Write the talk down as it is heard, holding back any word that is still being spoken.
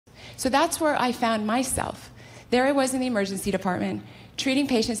So that's where I found myself. There I was in the emergency department, treating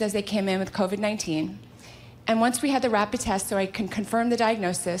patients as they came in with COVID-19. And once we had the rapid test so I can confirm the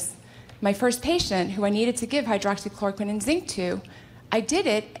diagnosis, my first patient, who I needed to give hydroxychloroquine and zinc to, I did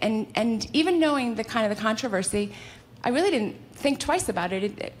it, and even knowing the kind of the controversy, I really didn't think twice about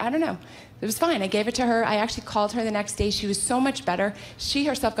it. I don't know. It was fine. I gave it to her. I actually called her the next day. She was so much better. She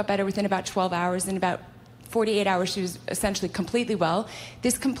herself got better within about 12 hours. In about 48 hours, she was essentially completely well.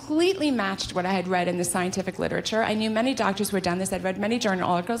 This completely matched what I had read in the scientific literature. I knew many doctors who had done this. I'd read many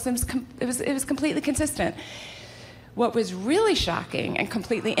journal articles. It was completely consistent. What was really shocking and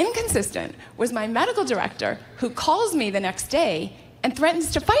completely inconsistent was my medical director, who calls me the next day and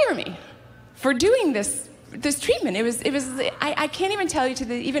threatens to fire me for doing this treatment. I can't even tell you,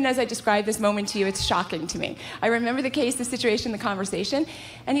 even as I describe this moment to you, it's shocking to me. I remember the case, the situation, the conversation,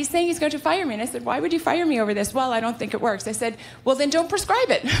 and he's saying he's going to fire me. And I said, why would you fire me over this? Well, I don't think it works. I said, well, then don't prescribe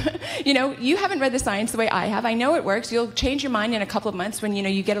it. You haven't read the science the way I have. I know it works. You'll change your mind in a couple of months when,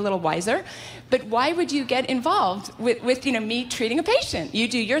 you get a little wiser. But why would you get involved with me treating a patient? You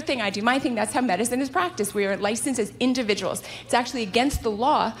do your thing, I do my thing. That's how medicine is practiced. We are licensed as individuals. It's actually against the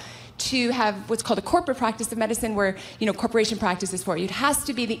law to have what's called a corporate practice of medicine where, corporation practices for you. It has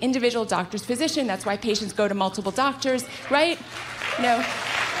to be the individual doctor's physician. That's why patients go to multiple doctors, right? No.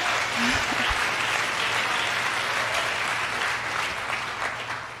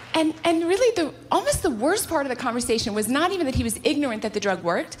 And really, almost the worst part of the conversation was not even that he was ignorant that the drug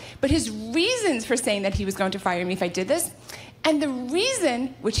worked, but his reasons for saying that he was going to fire me if I did this. And the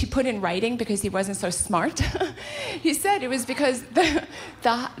reason, which he put in writing because he wasn't so smart, he said it was because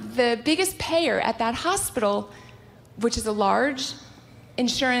the biggest payer at that hospital, which is a large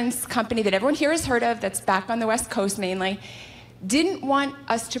insurance company that everyone here has heard of, that's back on the West Coast mainly, didn't want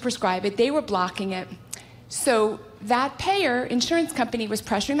us to prescribe it. They were blocking it. So that payer, insurance company, was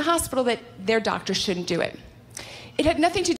pressuring the hospital that their doctor shouldn't do it. It had nothing to do